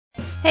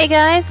Hey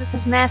guys, this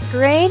is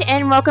Masquerade,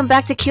 and welcome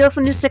back to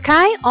Kyofu no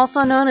Sekai,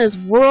 also known as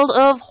World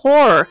of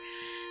Horror.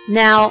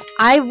 Now,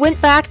 I went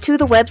back to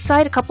the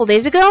website a couple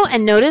days ago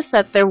and noticed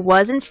that there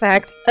was, in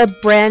fact, a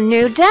brand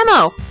new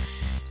demo.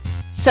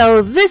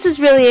 So this is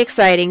really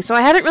exciting. So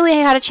I haven't really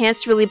had a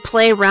chance to really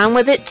play around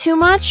with it too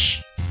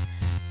much,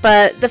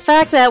 but the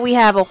fact that we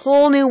have a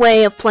whole new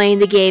way of playing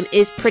the game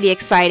is pretty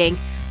exciting.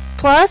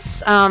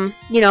 Plus,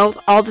 you know,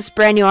 all this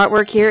brand new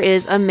artwork here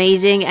is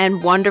amazing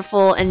and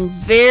wonderful and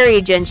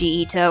very Junji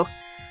Ito.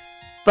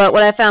 But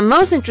what I found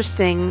most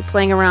interesting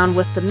playing around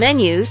with the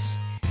menus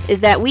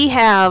is that we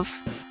have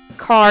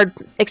card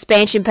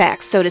expansion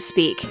packs, so to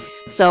speak.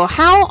 So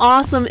how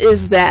awesome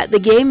is that? The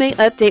game may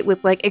update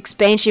with like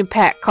expansion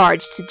pack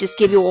cards to just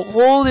give you a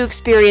whole new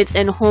experience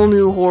and whole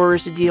new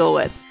horrors to deal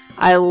with.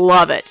 I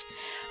love it.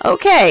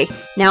 Okay,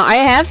 now I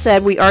have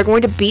said we are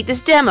going to beat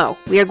this demo.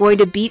 We are going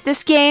to beat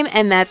this game,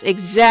 and that's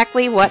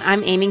exactly what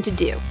I'm aiming to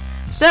do.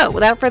 So,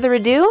 without further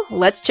ado,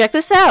 let's check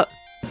this out.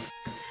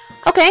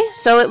 Okay,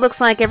 so it looks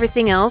like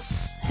everything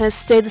else has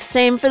stayed the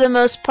same for the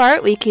most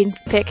part. We can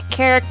pick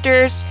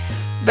characters.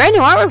 Brand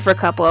new artwork for a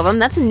couple of them.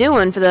 That's a new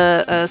one for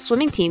the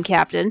swimming team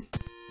captain.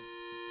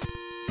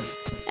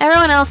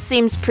 Everyone else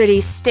seems pretty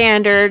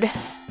standard.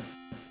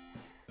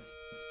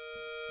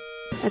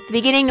 At the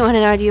beginning, no one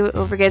had to do it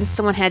over again.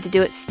 Someone had to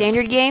do it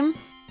standard game.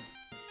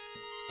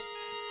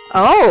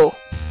 Oh!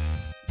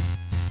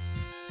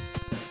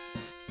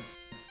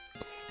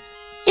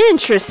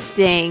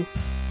 Interesting.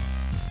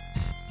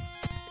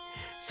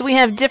 So we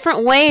have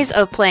different ways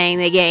of playing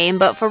the game,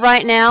 but for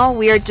right now,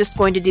 we are just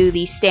going to do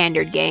the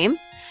standard game.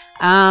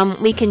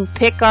 We can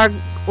pick our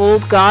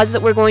old gods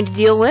that we're going to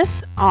deal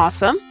with.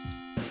 Awesome.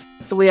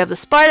 So we have the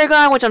spider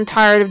god, which I'm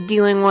tired of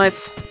dealing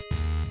with.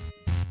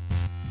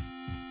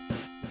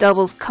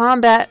 Doubles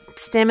combat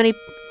stamina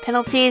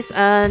penalties.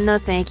 No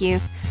thank you.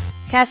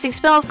 Casting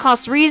spells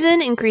costs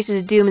reason,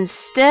 increases doom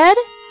instead.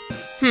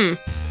 I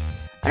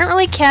don't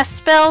really cast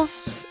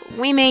spells.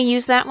 We may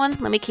use that one.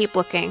 Let me keep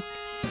looking.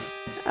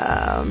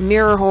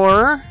 Mirror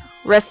horror.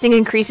 Resting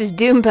increases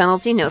doom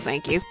penalty. No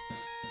thank you.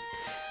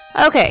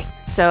 Okay,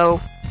 so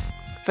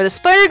for the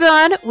spider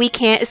god, we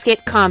can't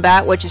escape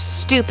combat, which is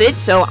stupid,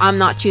 so I'm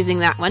not choosing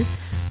that one.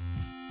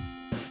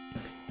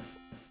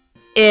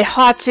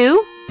 Ihatu.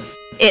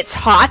 It's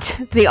hot.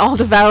 The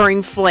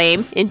all-devouring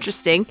flame.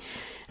 Interesting.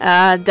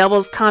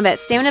 Doubles combat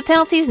stamina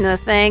penalties. No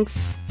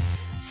thanks.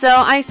 So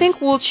I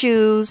think we'll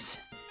choose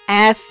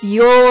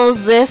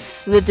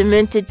Athiolzith, the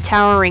Demented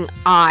Towering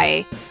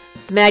Eye.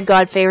 The Mad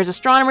God favors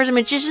astronomers and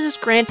magicians,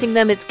 granting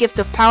them its gift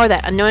of power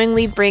that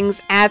unknowingly brings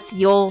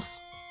Athiolzith's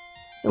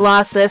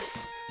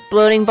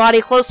bloating body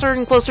closer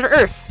and closer to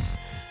Earth.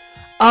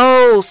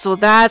 Oh, so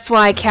that's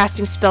why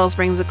casting spells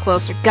brings it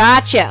closer.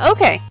 Gotcha.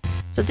 Okay.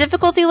 So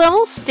difficulty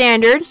level,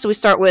 standard, so we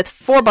start with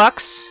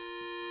 $4,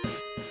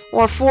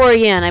 or 4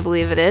 yen, I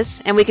believe it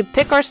is, and we can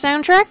pick our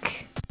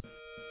soundtrack.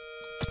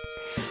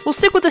 We'll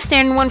stick with the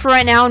standard one for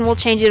right now, and we'll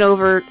change it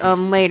over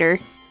later,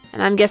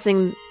 and I'm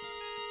guessing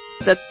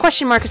the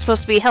question mark is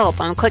supposed to be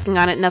help. I'm clicking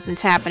on it,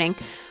 nothing's happening.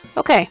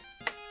 Okay,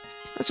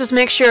 let's just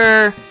make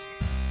sure.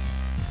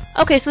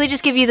 Okay, so they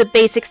just give you the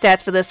basic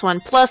stats for this one.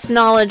 Plus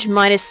knowledge,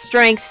 minus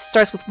strength,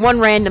 starts with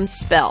 1 random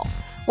spell.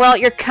 Well,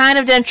 you're kind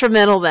of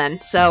detrimental then,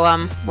 so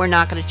we're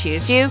not going to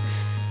choose you.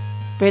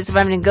 Great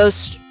surviving and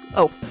ghost.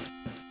 Oh,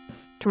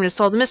 determined to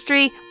solve the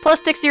mystery.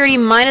 Plus dexterity,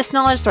 minus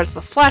knowledge starts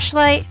the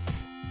flashlight.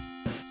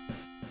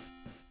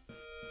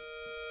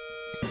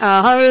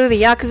 Haru,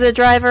 the Yakuza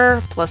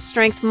driver. Plus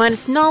strength,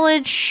 minus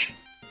knowledge.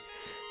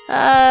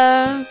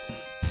 Plus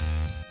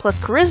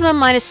charisma,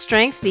 minus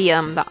strength.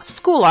 The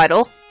school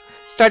idol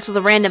starts with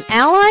a random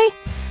ally.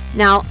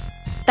 Now,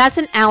 that's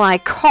an ally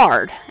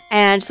card.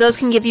 And those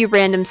can give you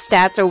random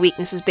stats or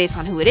weaknesses based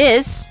on who it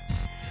is.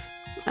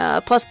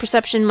 Plus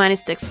perception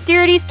minus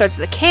dexterity starts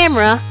with the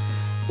camera.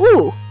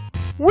 Ooh,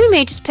 we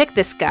may just pick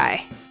this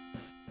guy.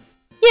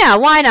 Yeah,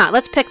 why not?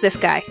 Let's pick this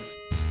guy.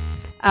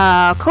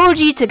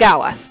 Koji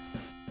Tagawa.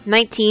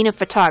 19, a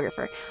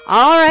photographer.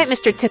 Alright,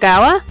 Mr.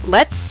 Tagawa,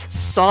 let's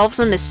solve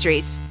some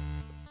mysteries.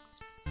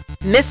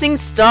 Missing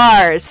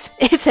stars.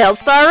 It's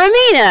Hellstar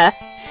Ramina.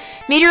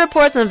 Media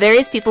reports on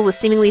various people with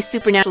seemingly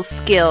supernatural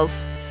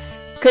skills.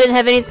 Could it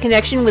have any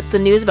connection with the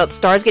news about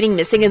stars getting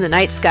missing in the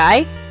night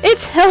sky?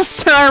 It's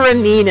Hellstar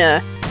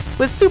Ramina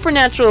with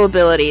supernatural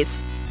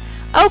abilities.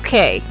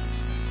 Okay.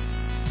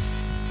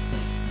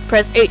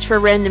 Press H for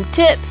random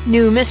tip.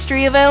 New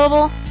mystery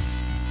available.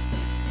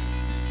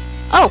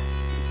 Oh.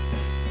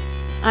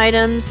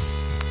 Items.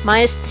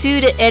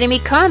 -2 to enemy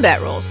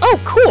combat rolls. Oh,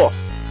 cool.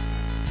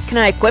 Can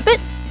I equip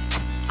it?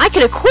 I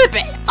can equip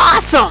it!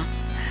 Awesome!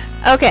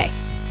 Okay.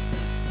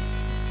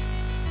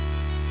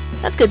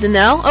 That's good to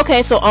know.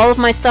 Okay, so all of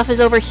my stuff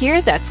is over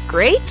here. That's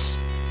great.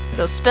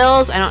 So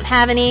spells, I don't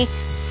have any.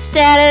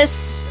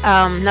 Status,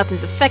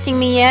 nothing's affecting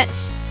me yet.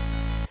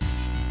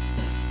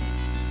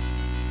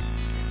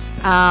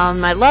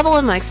 My level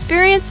and my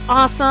experience,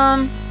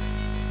 awesome.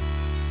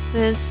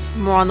 It's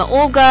more on the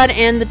old god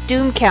and the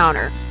doom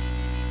counter.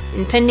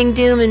 Impending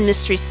doom and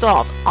mystery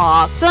solved.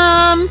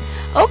 Awesome!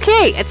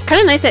 Okay, it's kind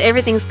of nice that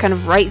everything's kind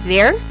of right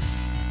there.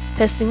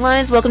 Testing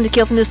lines. Welcome to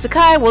Kyofu no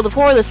Sekai, World of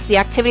Horror. This is the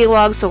activity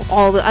log, so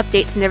all the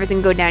updates and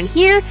everything go down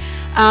here.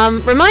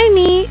 Remind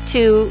me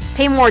to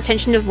pay more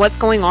attention to what's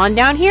going on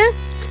down here,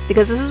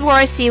 because this is where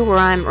I see where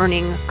I'm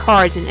earning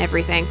cards and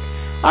everything.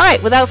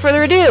 Alright, without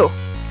further ado,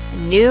 a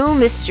new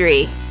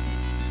mystery.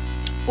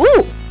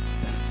 Ooh!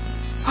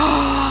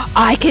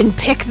 I can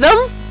pick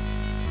them?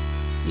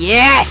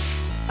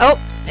 Yes!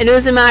 Oh, an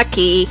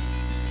Uzumaki.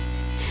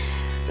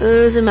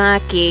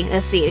 Uzumaki.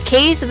 Let's see. A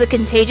case of the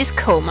contagious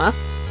coma.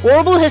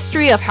 Horrible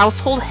history of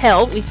household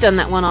hell. We've done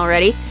that one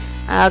already.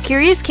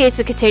 Curious case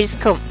of contagious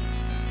coma.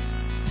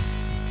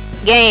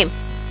 Game.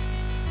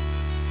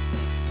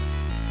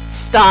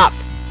 Stop.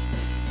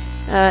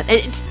 3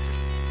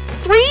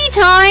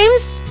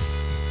 times?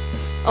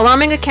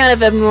 Alarming account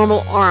of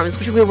abnormal arms,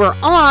 which we were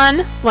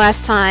on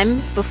last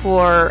time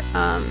before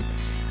I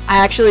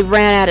actually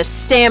ran out of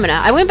stamina.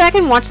 I went back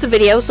and watched the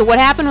video, so what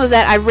happened was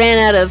that I ran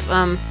out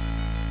of,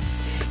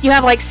 you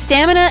have like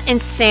stamina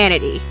and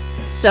sanity.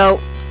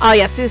 So, oh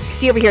yes, so you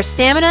see over here,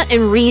 stamina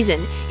and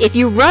reason. If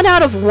you run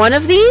out of one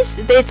of these,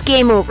 it's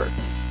game over.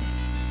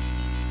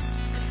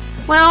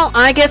 Well,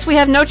 I guess we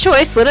have no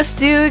choice. Let us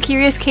do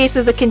Curious Case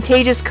of the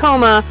Contagious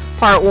Coma,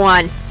 Part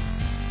 1.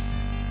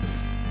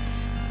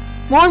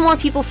 More and more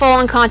people fall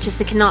unconscious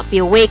and cannot be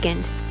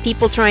awakened.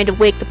 People trying to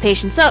wake the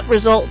patients up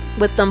result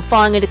with them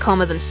falling into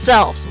coma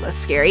themselves. That's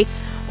scary.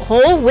 A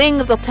whole wing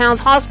of the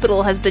town's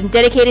hospital has been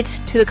dedicated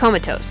to the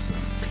comatose.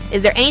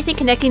 Is there anything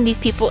connecting these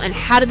people, and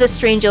how did this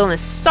strange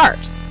illness start?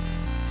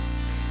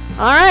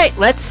 Alright,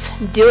 let's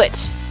do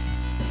it.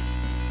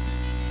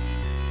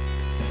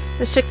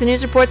 Let's check the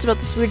news reports about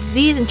this weird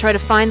disease and try to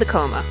find the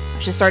coma. I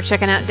should start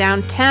checking out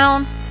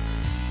downtown.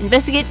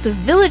 Investigate the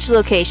village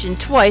location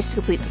twice to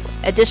complete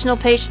the additional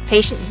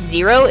patient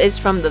 0 is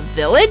from the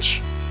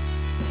village?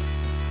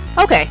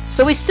 Okay,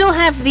 so we still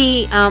have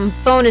the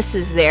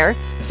bonuses there.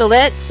 So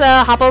let's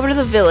hop over to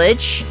the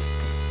village,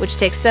 which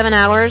takes 7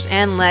 hours,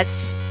 and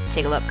let's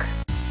take a look.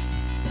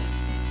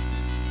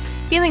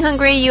 Feeling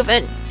hungry, you've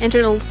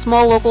entered a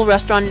small local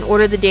restaurant and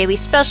ordered the daily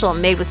special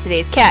made with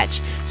today's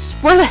catch. Just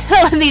where the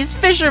hell did these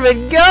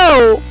fishermen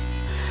go?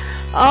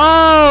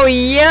 Oh,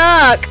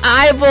 yuck!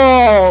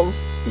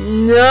 Eyeballs!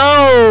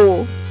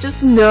 No!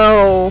 Just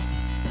no.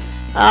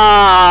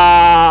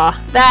 Ah,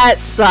 that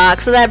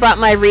sucks. So that brought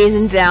my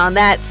reason down.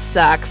 That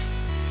sucks.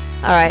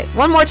 Alright,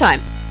 one more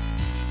time.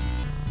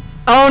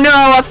 Oh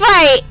no, a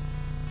fight!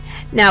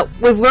 Now,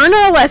 we've learned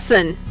our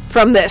lesson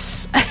from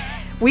this.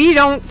 We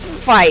don't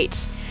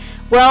fight.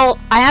 Well,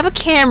 I have a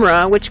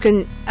camera which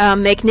can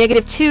make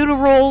 -2 to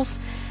rolls.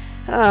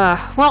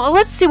 Well,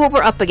 let's see what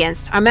we're up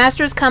against. Our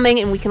master is coming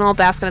and we can all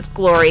bask in its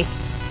glory.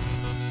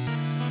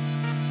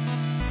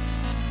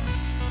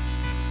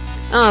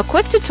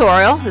 Quick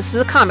tutorial. This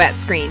is a combat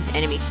screen.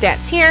 Enemy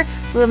stats here.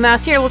 Move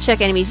mouse here. We'll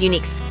check enemy's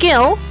unique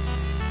skill,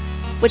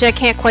 which I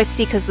can't quite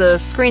see because the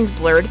screen's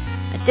blurred.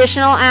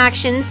 Additional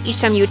actions. Each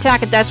time you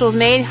attack, a dice roll is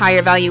made.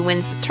 Higher value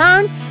wins the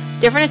turn.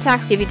 Different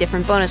attacks give you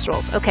different bonus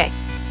rolls. Okay.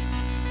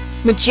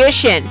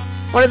 Magician.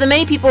 One of the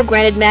many people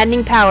granted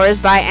maddening powers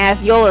by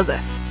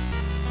Athiolazeth.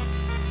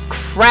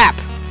 Crap.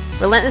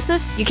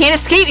 Relentlessness. You can't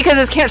escape because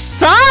it's can't.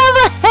 Son of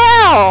a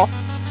hell!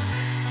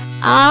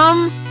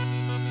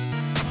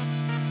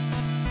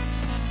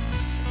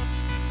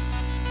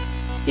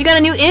 You got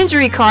a new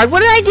injury card. What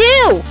did I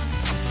do?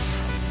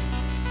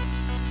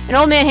 An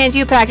old man hands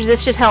you a package.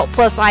 This should help.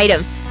 Plus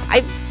item.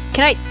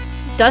 Can I...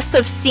 Dust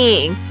of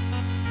Seeing.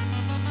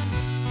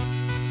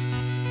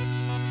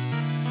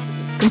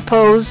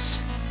 Compose.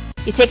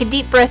 You take a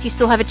deep breath. You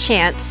still have a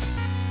chance.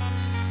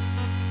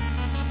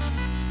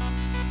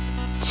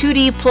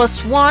 2D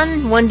plus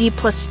 1. 1D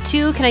plus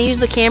 2. Can I use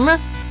the camera?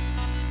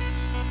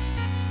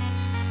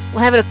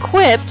 We'll have it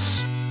equipped.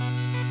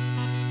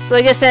 So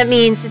I guess that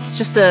means it's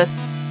just a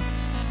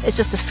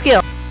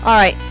skill.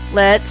 Alright,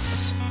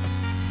 let's...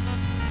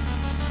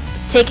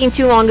 Taking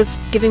too long is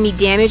giving me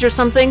damage or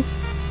something.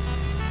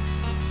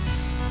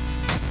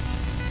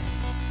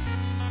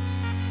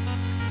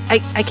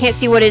 I can't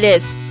see what it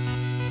is.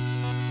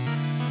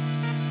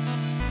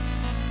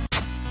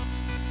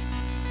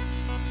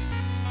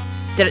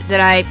 Did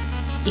I...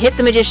 You hit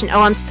the magician.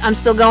 Oh, I'm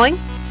still going?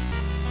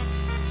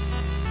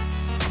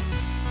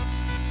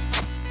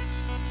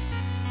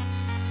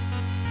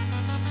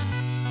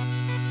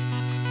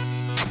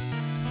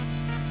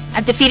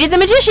 I've defeated the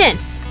magician!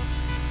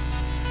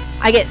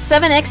 I get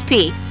 7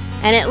 XP,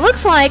 and it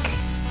looks like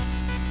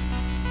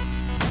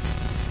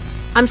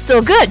I'm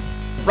still good,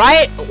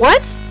 right?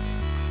 What?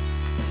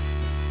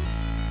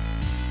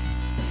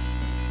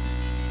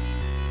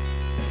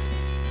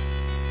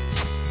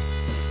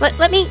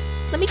 Let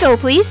me go,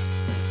 please.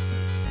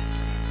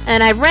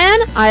 And I ran.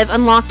 I've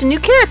unlocked a new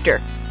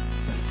character.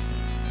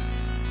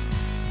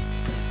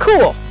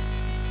 Cool.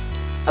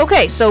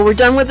 Okay, so we're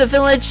done with the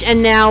village,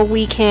 and now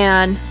we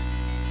can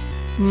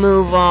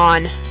move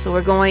on. So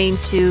we're going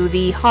to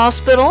the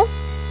hospital.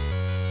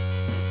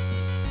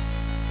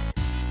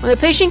 When the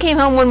patient came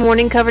home one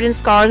morning covered in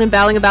scars and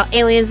babbling about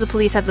aliens, the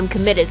police had them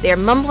committed. They are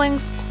mumbling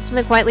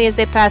something quietly as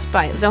they pass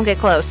by. Don't get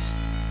close.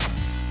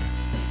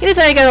 You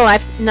decided to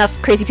get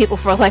enough crazy people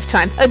for a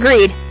lifetime.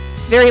 Agreed.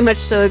 Very much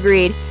so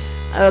agreed.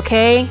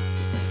 Okay.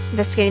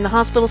 Investigating the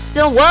hospital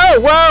still. Whoa,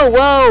 whoa,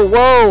 whoa,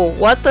 whoa.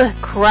 What the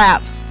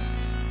crap?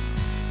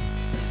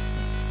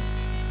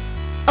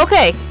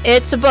 Okay,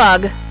 it's a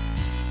bug.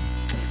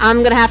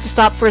 I'm gonna have to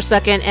stop for a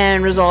second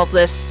and resolve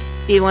this.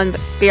 Be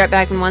right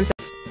back in 1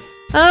 second.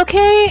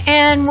 Okay,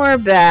 and we're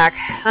back.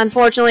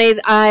 Unfortunately,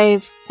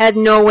 I had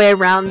no way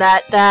around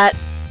that. That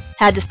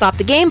had to stop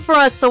the game for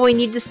us, so we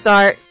need to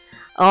start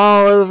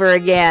all over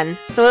again.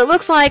 So it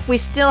looks like we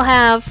still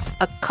have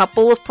a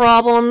couple of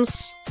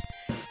problems.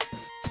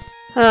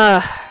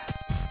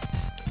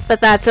 But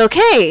that's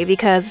okay,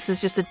 because this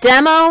is just a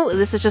demo.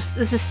 This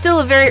is still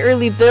a very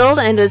early build,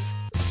 and it's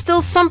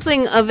still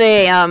something of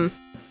a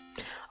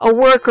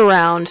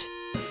workaround.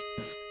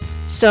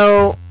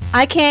 So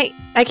I can't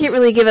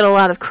really give it a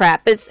lot of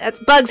crap. It's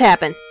bugs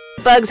happen.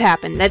 Bugs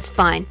happen. That's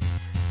fine.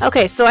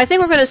 Okay, so I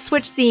think we're gonna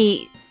switch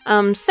the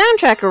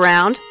soundtrack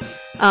around.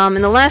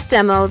 In the last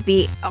demo,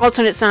 the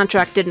alternate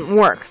soundtrack didn't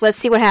work. Let's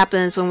see what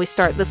happens when we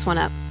start this one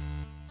up.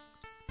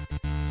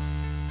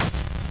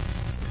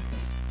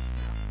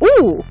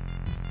 Ooh!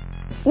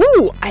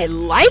 Ooh, I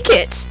like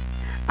it!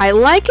 I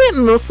like it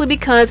mostly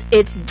because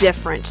it's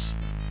different.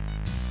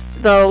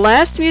 The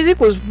last music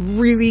was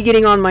really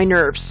getting on my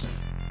nerves.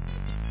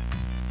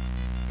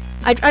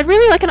 I'd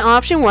really like an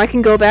option where I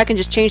can go back and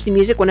just change the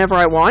music whenever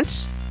I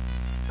want.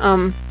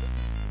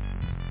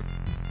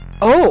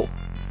 Oh!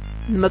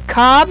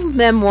 Macabre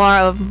Memoir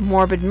of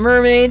Morbid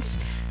Mermaids.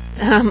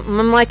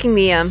 I'm liking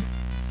the,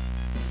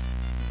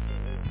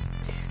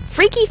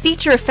 Freaky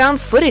feature of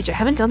found footage. I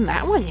haven't done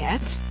that one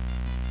yet.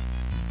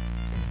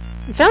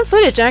 Found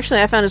footage,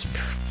 actually, I found is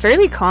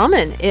fairly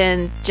common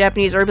in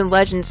Japanese urban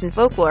legends and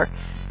folklore.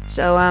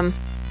 So,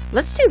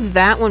 let's do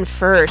that one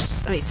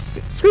first. I mean,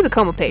 screw the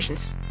coma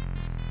patients.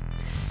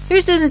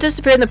 Three students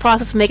disappeared in the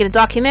process of making a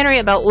documentary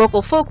about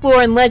local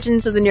folklore and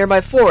legends of the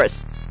nearby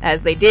forests,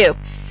 as they do.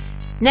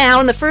 Now,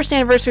 on the first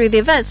anniversary of the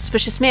event, a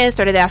suspicious man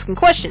started asking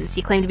questions.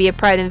 He claimed to be a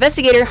private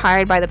investigator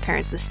hired by the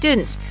parents of the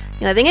students.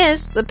 The only thing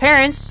is, the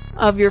parents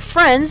of your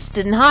friends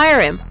didn't hire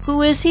him.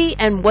 Who is he,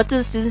 and what do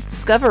the students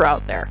discover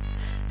out there?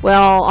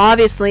 Well,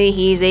 obviously,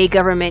 he's a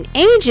government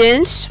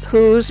agent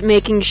who's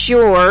making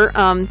sure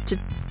to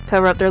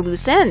cover up their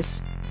loose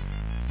ends,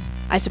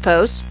 I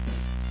suppose.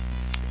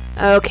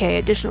 Okay,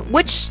 additional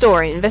witch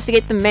story.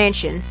 Investigate the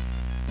mansion.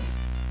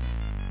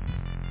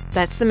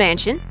 That's the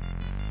mansion.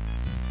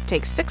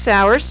 Takes 6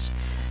 hours.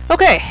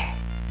 Okay.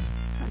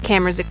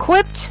 Camera's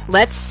equipped.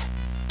 Let's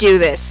do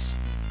this.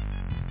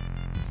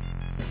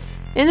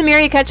 In the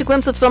mirror, you catch a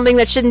glimpse of something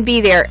that shouldn't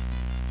be there.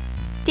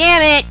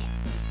 Damn it!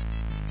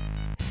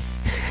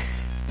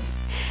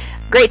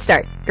 Great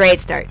start. Great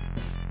start.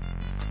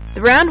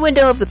 The round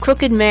window of the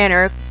crooked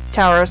manor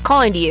tower is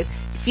calling to you.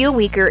 You feel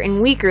weaker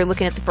and weaker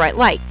looking at the bright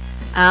light.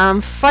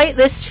 Fight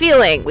this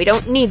feeling. We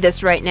don't need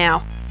this right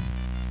now.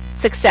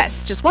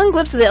 Success. Just one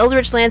glimpse of the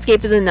Eldritch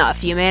landscape is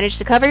enough. You manage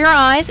to cover your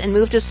eyes and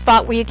move to a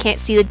spot where you can't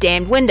see the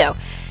damned window.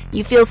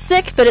 You feel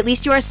sick, but at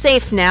least you are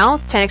safe now.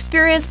 10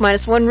 experience,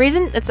 minus 1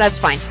 reason. That's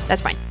fine.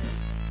 That's fine.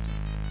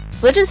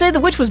 Legends say the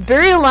witch was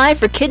buried alive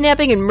for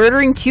kidnapping and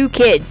murdering 2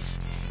 kids.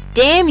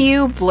 Damn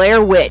you,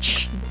 Blair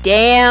Witch.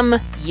 Damn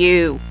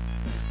you.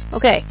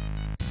 Okay.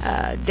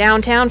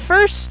 Downtown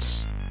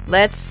first.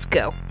 Let's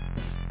go.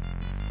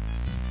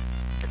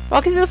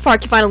 Walking through the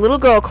park, you find a little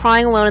girl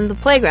crying alone in the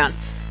playground.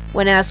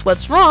 When asked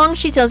what's wrong,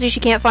 she tells you she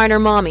can't find her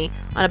mommy.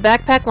 On a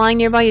backpack lying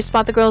nearby, you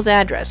spot the girl's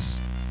address.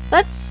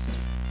 Let's...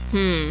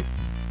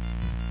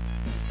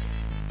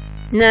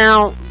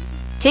 Now,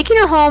 taking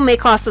her home may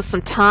cost us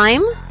some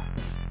time.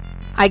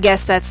 I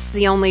guess that's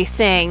the only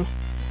thing.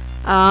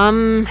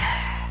 Let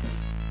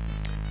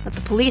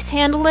the police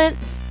handle it.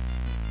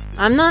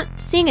 I'm not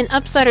seeing an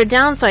upside or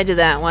downside to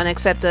that one,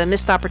 except a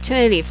missed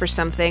opportunity for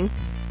something.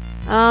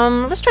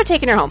 Let's try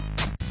taking her home.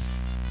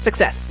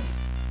 Success.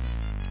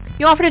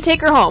 You offer to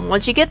take her home.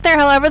 Once you get there,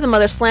 however, the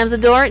mother slams the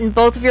door in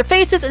both of your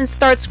faces and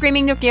starts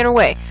screaming to get her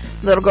away.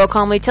 The little girl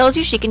calmly tells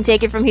you she can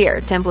take it from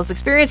here. 10 plus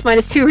experience,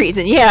 minus 2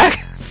 reason. Yeah,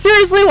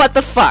 seriously, what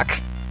the fuck?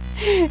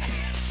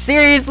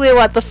 Seriously,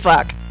 what the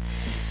fuck?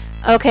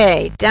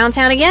 Okay,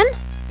 downtown again?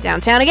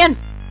 Downtown again.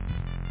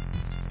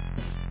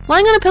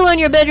 Lying on a pillow in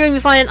your bedroom, you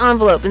find an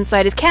envelope.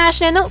 Inside is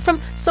cash and a note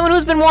from someone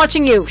who's been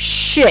watching you.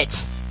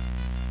 Shit.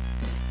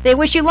 They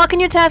wish you luck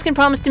in your task and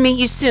promise to meet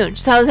you soon.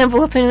 Just how this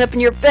envelope ended up in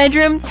your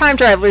bedroom? Time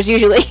travelers,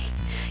 usually.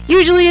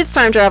 Usually it's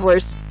time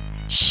travelers.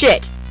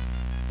 Shit.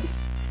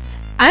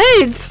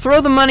 I'd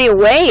throw the money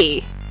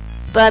away.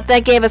 But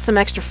that gave us some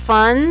extra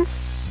funds.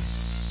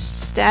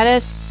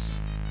 Status?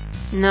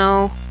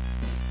 No.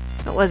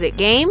 What was it?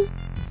 Game?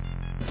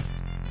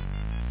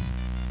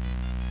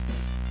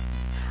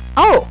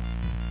 Oh!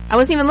 I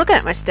wasn't even looking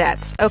at my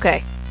stats.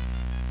 Okay.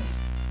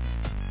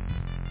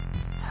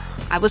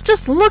 I was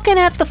just looking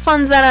at the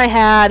funds that I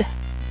had.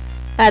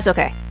 That's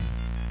okay.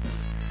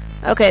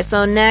 Okay,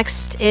 so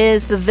next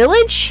is the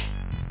village.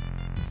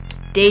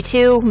 Day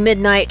 2,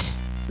 midnight.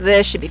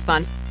 This should be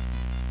fun.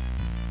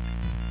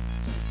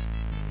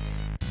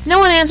 No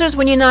one answers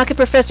when you knock at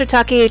Professor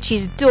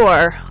Takeuchi's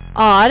door.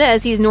 Odd,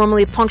 as he's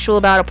normally punctual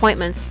about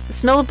appointments. The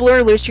smell of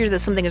blood alerts you that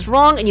something is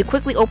wrong, and you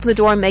quickly open the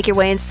door and make your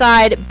way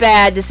inside.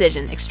 Bad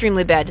decision.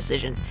 Extremely bad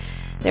decision.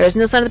 There is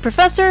no sign of the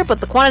professor,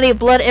 but the quantity of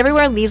blood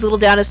everywhere leaves little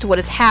doubt as to what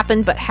has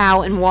happened, but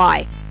how and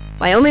why.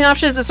 My only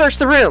option is to search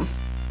the room,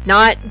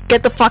 not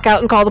get the fuck out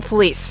and call the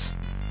police.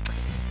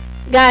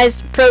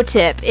 Guys, pro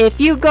tip, if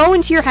you go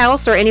into your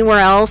house or anywhere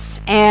else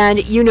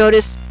and you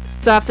notice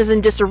stuff is in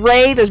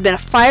disarray, there's been a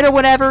fight or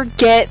whatever,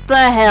 get the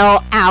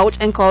hell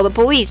out and call the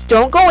police.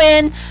 Don't go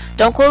in,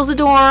 don't close the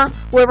door,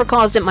 whoever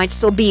caused it might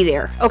still be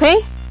there,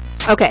 okay?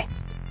 Okay.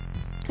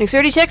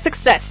 Dexterity check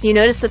success. You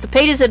notice that the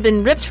pages have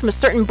been ripped from a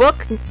certain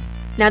book,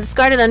 now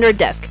discarded under a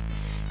desk.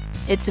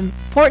 Its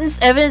importance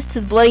evidence to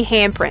the bloody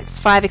handprints.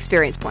 5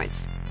 experience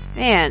points.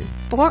 Man,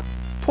 poor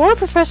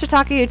Professor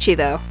Takeuchi,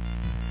 though.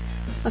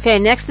 Okay,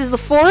 next is the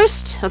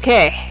forest.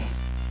 Okay.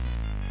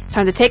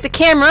 Time to take the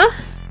camera,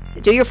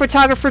 do your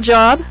photographer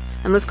job,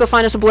 and let's go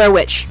find us a Blair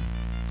Witch.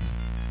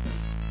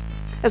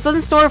 A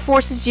sudden storm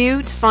forces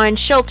you to find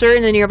shelter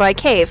in a nearby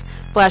cave.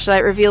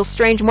 Flashlight reveals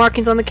strange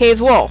markings on the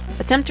cave's wall.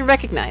 Attempt to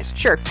recognize.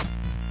 Sure.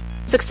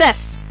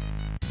 Success.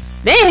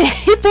 Man,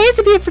 it pays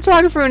to be a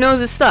photographer who knows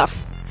his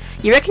stuff.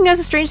 You recognize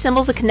the strange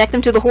symbols that connect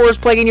them to the horrors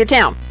plaguing your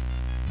town.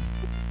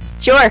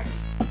 Sure.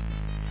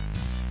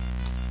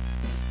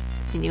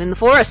 Continue in the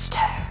forest.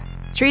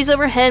 Trees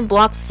overhead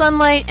block the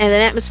sunlight, and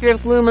an atmosphere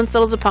of gloom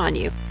unsettles upon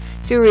you.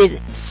 2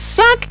 reasons.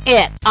 Suck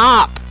it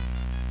up!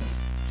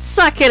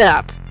 Suck it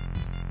up!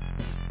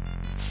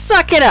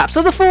 Suck it up!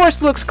 So the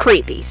forest looks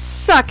creepy.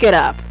 Suck it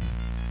up.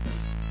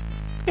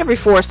 Every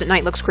forest at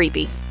night looks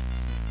creepy.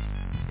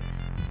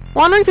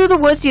 Wandering through the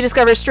woods, you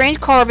discover strange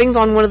carvings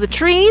on one of the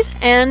trees,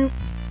 and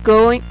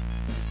going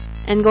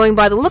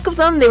by the look of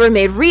them, they were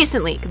made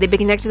recently. Could they be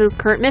connected to the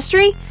current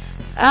mystery?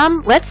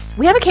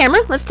 We have a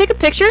camera. Let's take a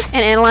picture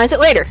and analyze it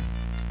later.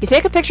 You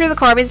take a picture of the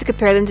carvings to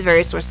compare them to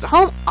various sources at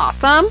home.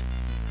 Awesome.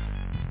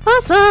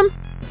 Awesome.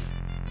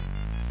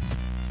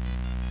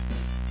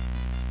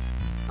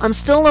 I'm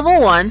still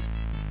level 1.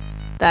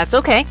 That's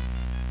okay.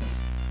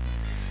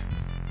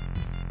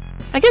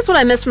 I guess what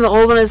I missed from the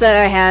old one is that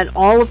I had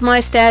all of my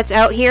stats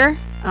out here.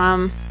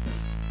 Oh,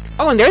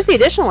 and there's the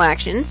additional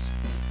actions.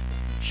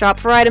 Shop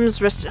for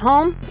items, rest at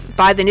home.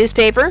 Buy the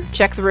newspaper.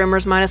 Check the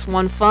rumors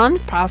 -1 fun.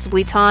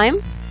 Possibly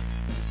time.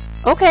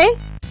 Okay.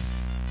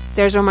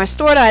 There's where my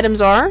stored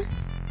items are.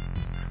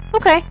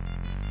 Okay.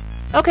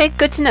 Okay,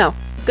 good to know.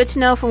 Good to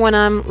know for when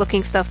I'm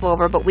looking stuff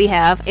over, but we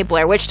have a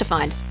Blair Witch to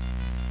find.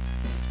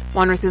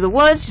 Wander through the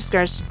woods, just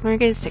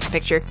take a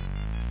picture.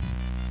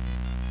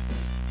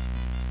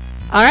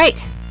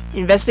 Alright.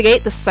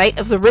 Investigate the site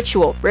of the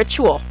ritual.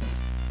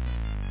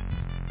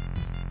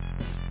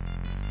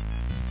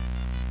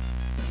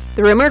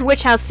 The rumored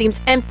witch house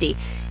seems empty.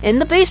 In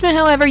the basement,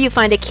 however, you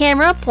find a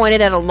camera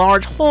pointed at a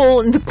large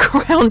hole in the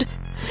ground.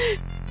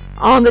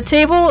 On the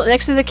table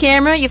next to the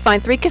camera, you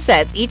find 3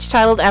 cassettes, each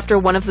titled after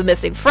one of the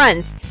missing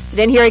friends. You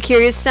then hear a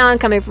curious sound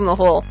coming from the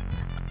hole.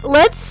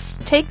 Let's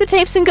take the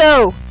tapes and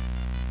go.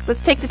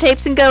 Let's take the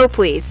tapes and go,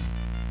 please.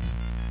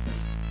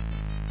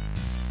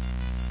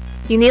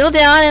 You kneel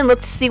down and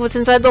look to see what's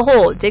inside the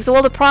hole. It takes a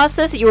while to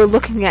process that you are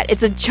looking at.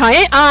 It's a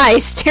giant eye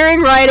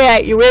staring right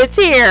at you with its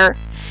ear.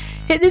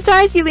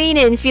 Hypnotized, you lean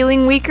in,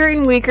 feeling weaker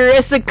and weaker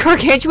as the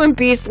gargantuan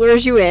beast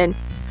lures you in.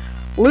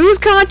 Lose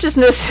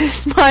consciousness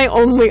is my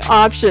only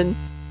option.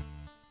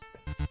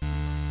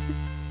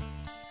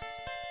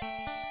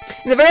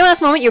 In the very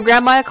last moment, you're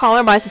grabbed by a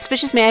collar by a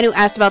suspicious man who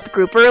asked about the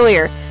group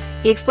earlier.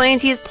 He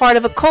explains he is part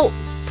of a cult,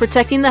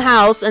 protecting the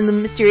house and the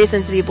mysterious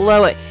entity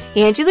below it.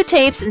 He hands you the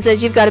tapes and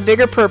says you've got a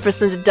bigger purpose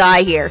than to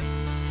die here.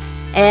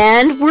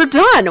 And we're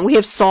done! We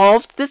have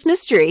solved this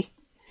mystery.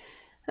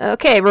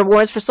 Okay,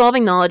 rewards for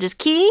solving knowledge is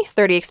key.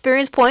 30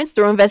 experience points.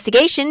 Thorough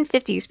investigation,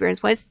 50 experience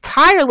points.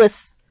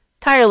 Tireless.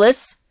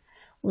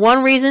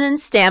 1 reason and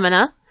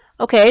stamina.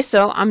 Okay,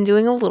 so I'm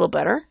doing a little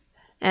better.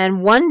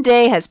 And 1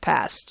 day has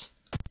passed.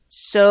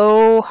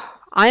 So,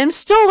 I am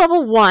still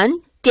level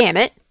 1. Damn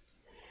it.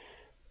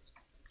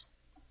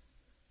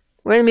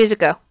 Where'd the music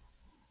go?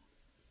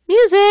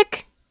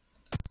 Music!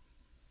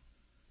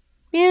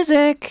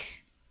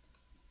 Music!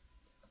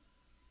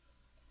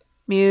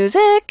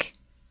 Music!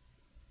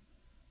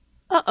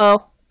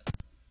 Uh-oh.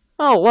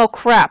 Oh, well,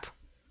 crap.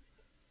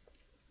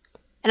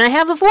 And I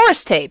have the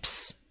forest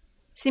tapes.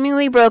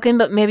 Seemingly broken,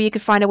 but maybe you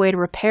could find a way to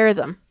repair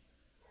them.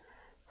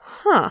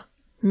 Huh.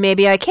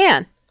 Maybe I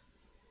can.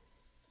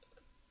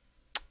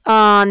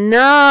 Oh,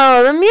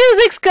 no! The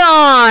music's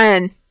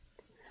gone!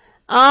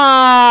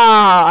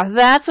 Ah,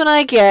 that's what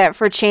I get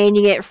for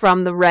changing it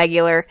from the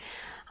regular.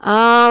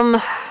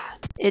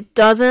 It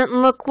doesn't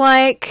look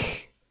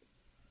like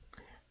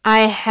I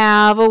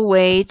have a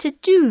way to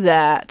do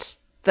that.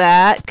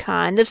 That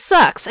kind of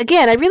sucks.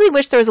 Again, I really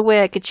wish there was a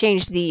way I could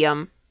change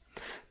the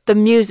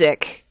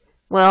music.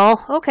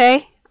 Well,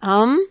 okay.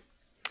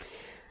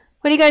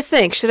 What do you guys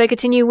think? Should I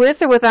continue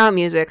with or without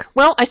music?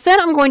 Well, I said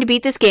I'm going to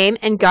beat this game,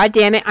 and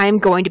goddammit, I am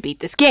going to beat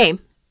this game.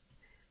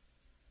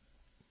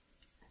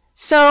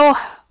 So,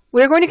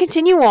 we're going to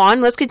continue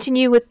on. Let's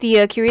continue with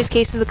the Curious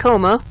Case of the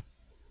Coma.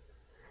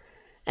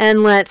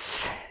 And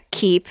let's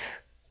keep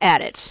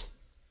at it.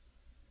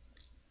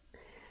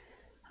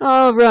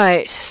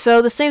 Alright,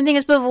 so the same thing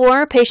as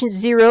before. Patient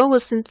 0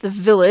 was sent to the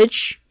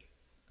village.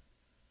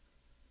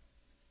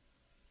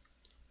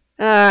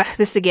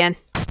 This again.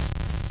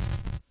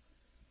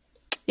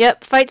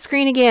 Yep, fight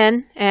screen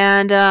again.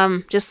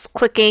 And, just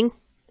clicking.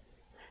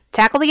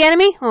 Tackle the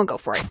enemy? I'll go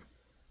for it.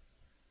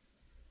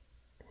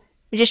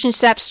 Magician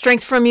saps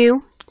strength from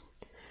you.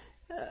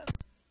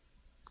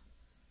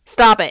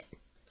 Stop it.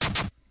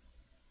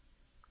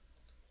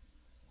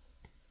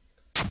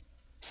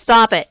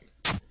 Stop it.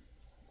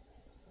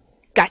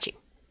 Got you.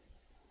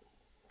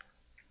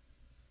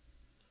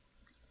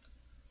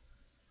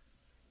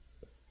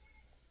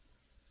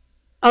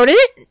 Oh, did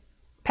it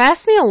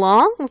pass me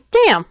along?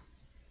 Damn.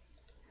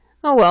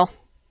 Oh well.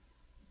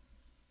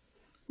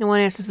 No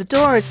one answers the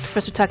door. It's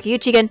Professor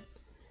Takeuchi again.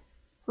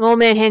 An old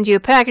man hands you a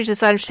package.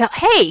 Decides to tell.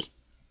 Hey!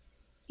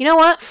 You know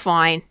what?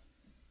 Fine.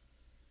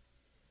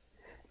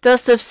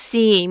 Dust of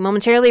seeing.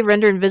 Momentarily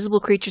render invisible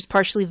creatures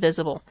partially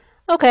visible.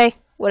 Okay,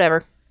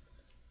 whatever.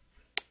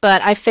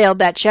 But I failed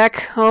that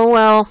check. Oh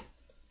well.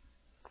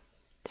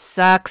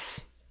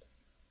 Sucks.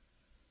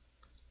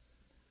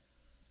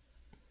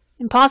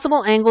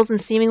 Impossible angles and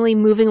seemingly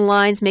moving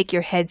lines make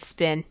your head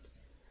spin.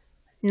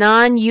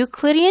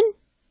 Non-Euclidean?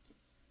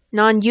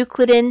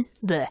 Non-Euclidean.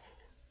 Bleh.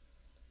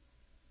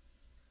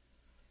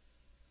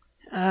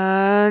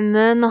 And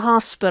then the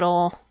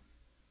hospital.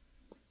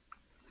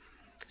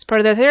 As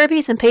part of their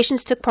therapy, some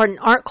patients took part in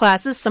art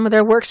classes. Some of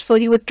their works fill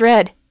you with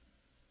dread.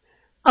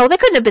 Oh, they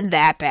couldn't have been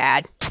that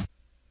bad.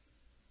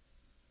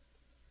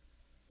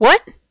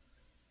 What?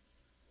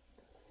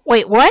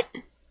 Wait, what?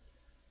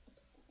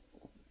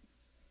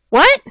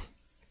 What?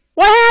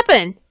 What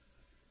happened?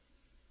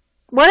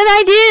 What did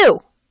I do?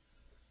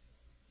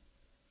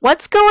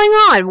 What's going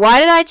on? Why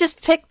did I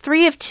just pick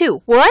 3 of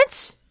 2?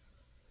 What?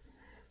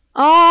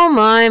 Oh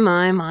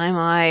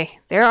my.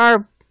 There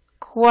are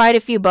quite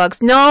a few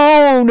bugs.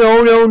 No.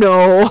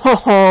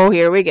 Oh,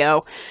 here we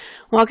go.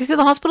 Walking through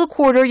the hospital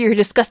corridor, you hear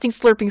disgusting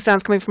slurping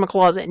sounds coming from a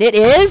closet. And it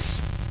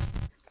is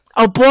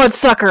a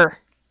bloodsucker.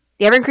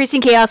 The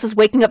ever-increasing chaos is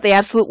waking up the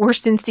absolute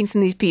worst instincts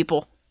in these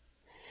people.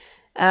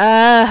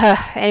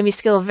 Enemy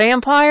skill of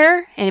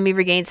vampire. Enemy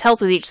regains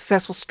health with each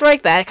successful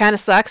strike. That kind of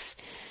sucks.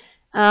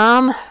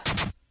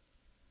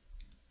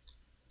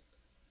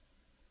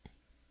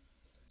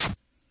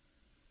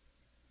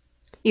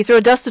 You throw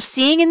dust of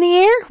seeing in the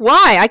air?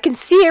 Why? I can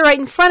see it right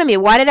in front of me.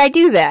 Why did I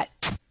do that?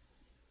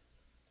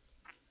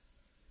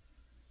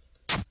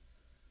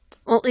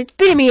 Well, it's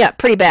beating me up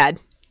pretty bad.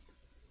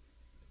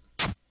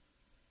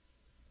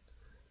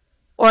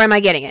 Or am I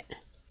getting it?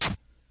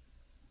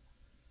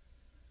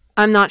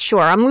 I'm not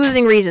sure. I'm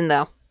losing reason,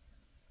 though.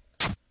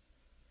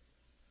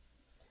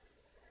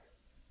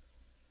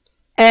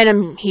 And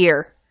I'm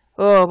here.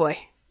 Oh, boy.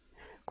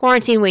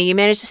 Quarantine wing. You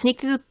managed to sneak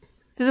through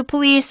the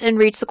police and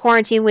reach the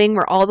quarantine wing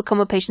where all the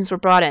coma patients were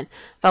brought in.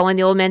 Following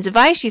the old man's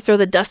advice, you throw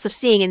the dust of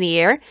seeing in the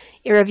air.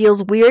 It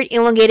reveals weird,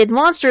 elongated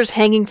monsters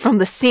hanging from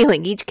the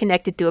ceiling, each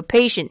connected to a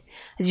patient.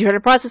 As you try to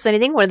process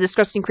anything, one of the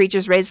disgusting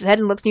creatures raises its head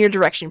and looks in your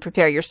direction.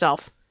 Prepare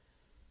yourself.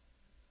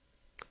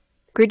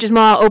 Creature's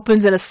maw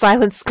opens in a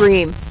silent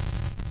scream.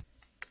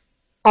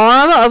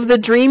 Arm of the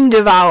Dream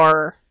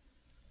Devourer.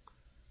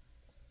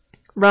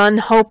 Run,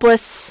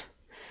 hopeless.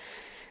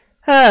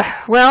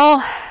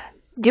 Well,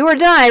 do or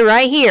die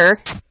right here.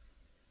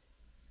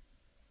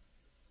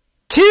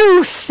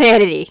 2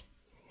 sanity.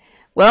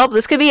 Well,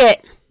 this could be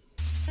it.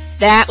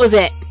 That was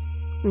it.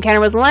 Encounter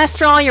was the last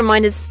straw. Your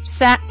mind is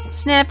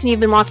snapped and you've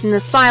been locked in an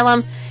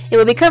asylum. It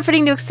would be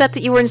comforting to accept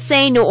that you were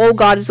insane. No old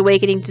god is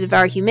awakening to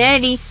devour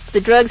humanity. The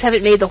drugs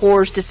haven't made the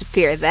horrors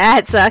disappear.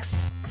 That sucks.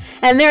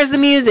 And there's the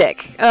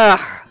music.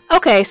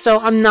 Okay, so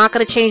I'm not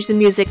going to change the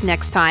music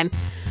next time.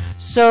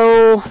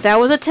 So,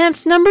 that was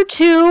attempt number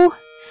 2.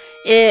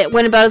 It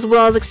went about as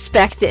well as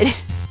expected.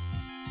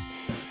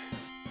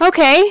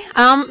 Okay,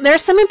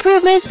 there's some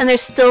improvements, and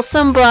there's still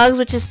some bugs,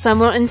 which is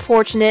somewhat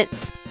unfortunate.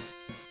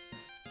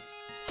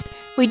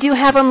 We do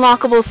have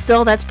unlockables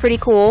still, that's pretty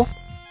cool.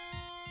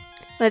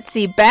 Let's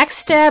see,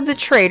 backstab the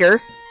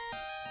traitor.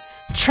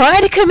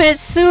 Try to commit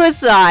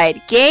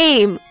suicide!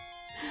 Game!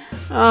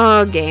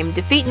 Oh, game.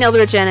 Defeat an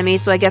eldritch enemy,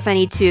 so I guess I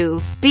need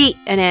to beat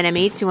an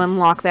enemy to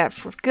unlock that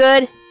for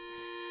good.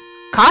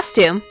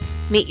 Costume.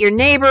 Meet your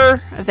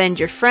neighbor. Avenge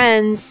your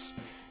friends.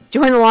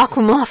 Join the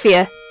local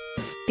mafia.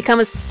 Become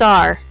a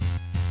star.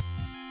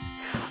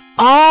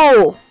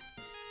 Oh!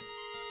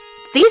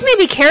 These may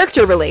be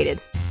character related.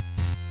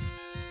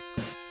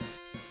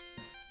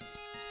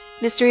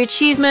 Mystery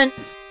achievement.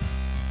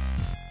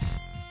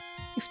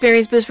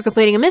 Experience boost for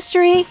completing a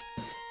mystery.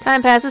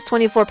 Time passes,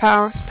 24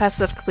 hours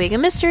passes after completing a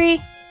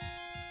mystery.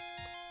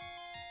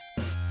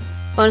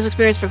 Bonus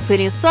experience for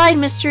completing a side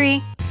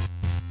mystery.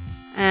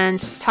 And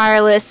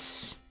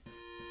tireless.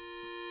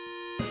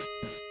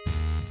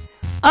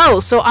 Oh,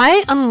 so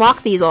I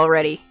unlocked these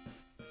already.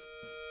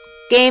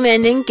 Game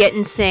ending, get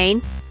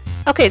insane.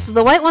 Okay, so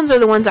the white ones are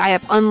the ones I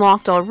have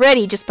unlocked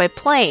already just by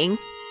playing.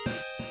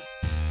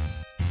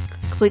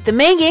 Complete the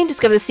main game,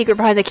 discover the secret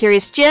behind the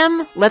curious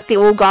gem, let the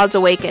old gods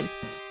awaken.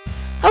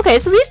 Okay,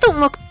 so these don't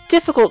look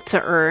difficult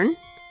to earn,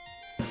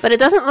 but it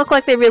doesn't look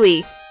like they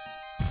really...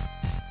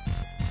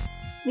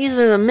 These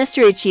are the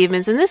mystery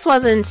achievements, and this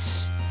wasn't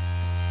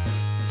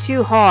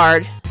too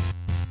hard.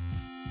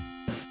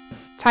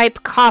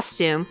 Type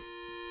costume.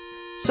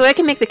 So I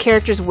can make the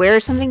characters wear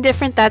something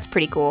different? That's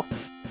pretty cool.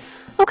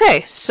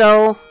 Okay,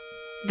 so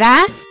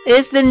that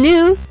is the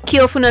new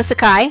Kyofu no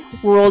Sekai,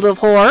 World of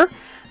Horror.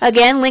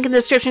 Again, link in the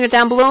description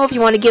down below if you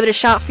want to give it a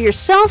shot for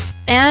yourself.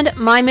 And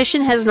my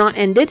mission has not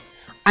ended.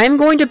 I'm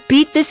going to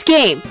beat this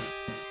game.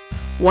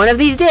 One of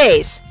these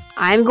days,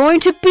 I'm going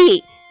to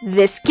beat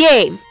this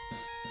game.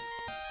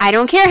 I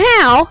don't care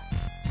how,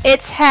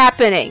 it's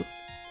happening.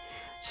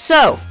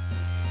 So,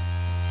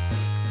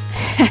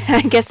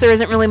 I guess there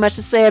isn't really much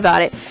to say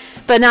about it.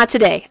 But not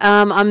today.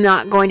 I'm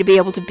not going to be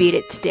able to beat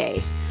it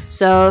today.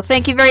 So,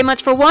 thank you very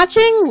much for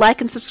watching.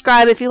 Like and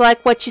subscribe if you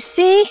like what you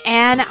see.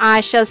 And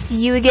I shall see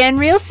you again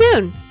real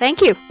soon.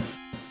 Thank you.